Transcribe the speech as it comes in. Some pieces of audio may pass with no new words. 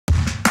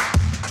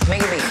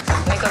Make a beat.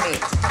 Make a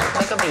beat.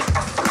 Make a beat.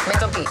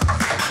 Make a beat.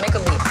 Make a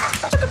beat.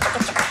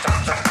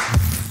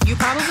 You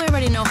probably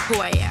already know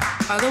who I am.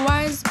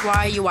 Otherwise,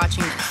 why are you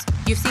watching this?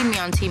 You've seen me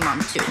on Teen Mom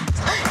too.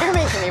 You're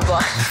making me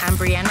blush. I'm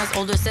Briana's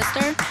older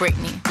sister,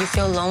 Brittany. You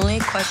feel lonely?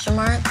 Question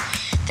mark.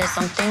 There's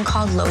something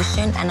called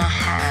lotion and a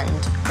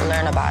hand.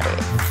 Learn about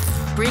it.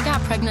 Bri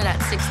got pregnant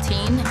at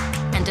 16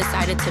 and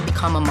decided to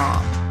become a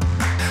mom.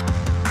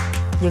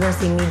 You're gonna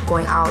see me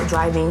going out,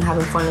 driving,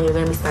 having fun, and you're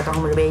gonna be stuck at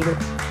home with a baby.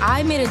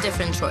 I made a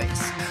different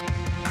choice.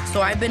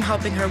 So I've been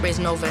helping her raise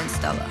Nova and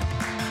Stella.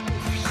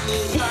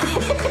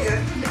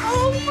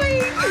 Oh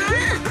my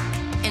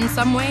God. In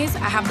some ways,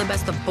 I have the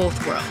best of both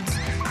worlds.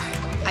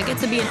 I get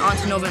to be an aunt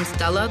to Nova and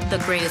Stella, the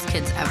greatest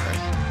kids ever.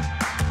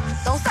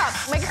 Don't stop.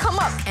 Make it come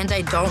up. And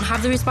I don't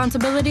have the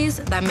responsibilities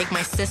that make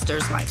my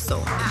sister's life so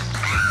hard.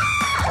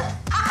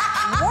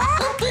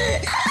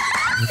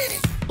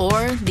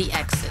 Or the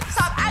exes.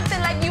 Stop acting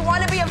like you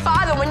want to be a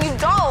father when you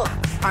don't.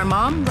 Our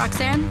mom,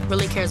 Roxanne,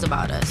 really cares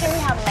about us. Can we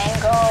have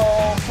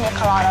mango pina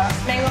colada?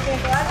 Mango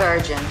pina colada?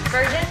 Virgin.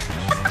 Virgin?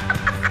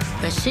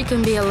 But she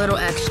can be a little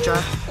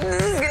extra.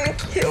 This is gonna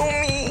kill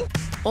me.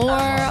 Or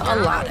a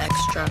lot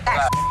extra.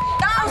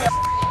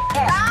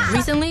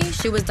 Recently,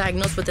 she was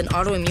diagnosed with an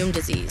autoimmune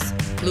disease,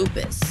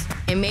 lupus.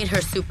 It made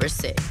her super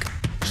sick.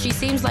 She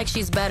seems like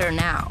she's better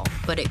now,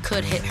 but it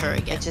could hit her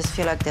again. I just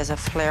feel like there's a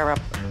flare-up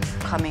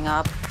coming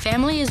up.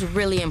 Family is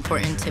really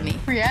important to me.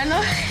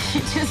 Briana, she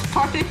just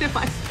farted in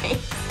my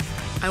face.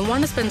 I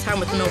want to spend time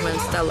with Nova and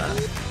Stella,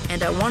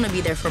 and I want to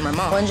be there for my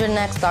mom. When's your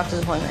next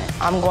doctor's appointment?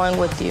 I'm going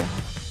with you.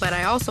 But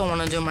I also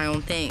want to do my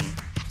own thing,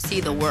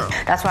 see the world.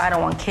 That's why I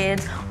don't want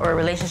kids or a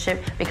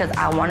relationship, because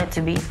I want it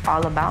to be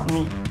all about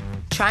me.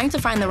 Trying to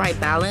find the right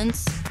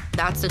balance,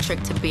 that's the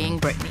trick to being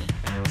Brittany.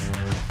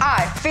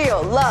 I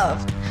feel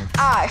loved.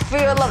 I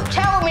feel loved.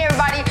 Chat with me,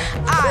 everybody.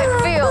 I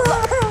feel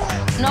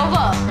loved.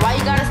 Nova, why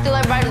you gotta steal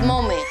everybody's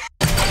moment?